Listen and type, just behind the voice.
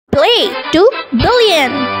Play to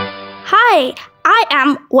billion. Hi, I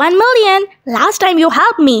am 1 million. Last time you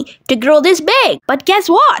helped me to grow this big. But guess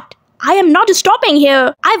what? I am not stopping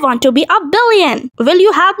here. I want to be a billion. Will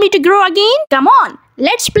you help me to grow again? Come on,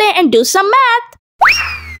 let's play and do some math.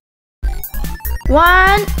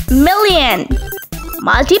 1 million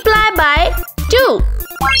multiplied by 2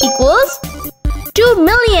 equals 2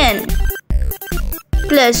 million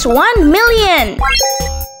plus 1 million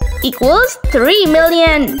equals 3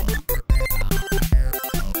 million.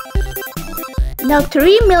 Now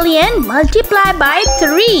 3 million multiplied by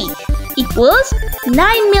 3 equals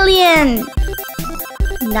 9 million.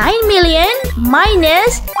 9 million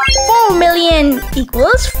minus 4 million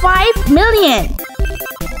equals 5 million.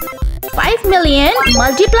 5 million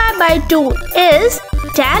multiplied by 2 is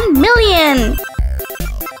 10 million.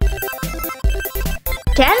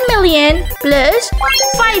 10 million plus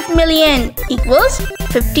 5 million equals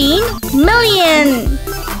 15 million.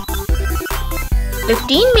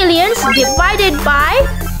 15 millions divided by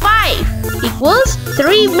 5 equals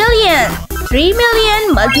 3 million. 3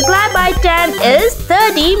 million multiplied by 10 is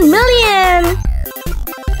 30 million.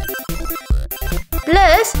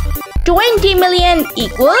 Plus 20 million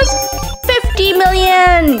equals 50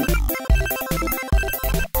 million.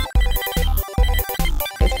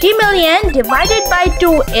 50 million divided by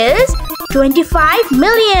 2 is 25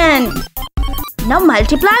 million. Now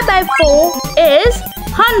multiply by 4 is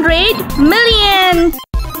 100 million.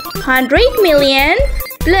 100 million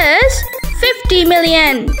plus 50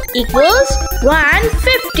 million equals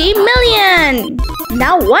 150 million.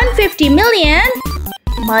 Now 150 million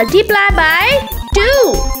multiplied by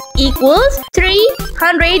 2 equals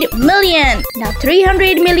 300 million. Now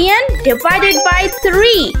 300 million divided by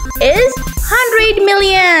 3 is 100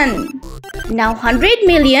 million. Now 100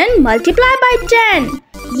 million multiplied by 10.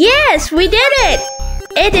 Yes, we did it.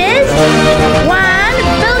 It is 1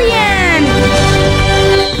 billion.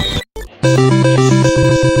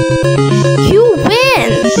 You win.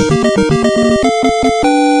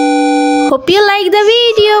 Hope you like the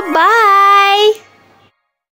video. Bye.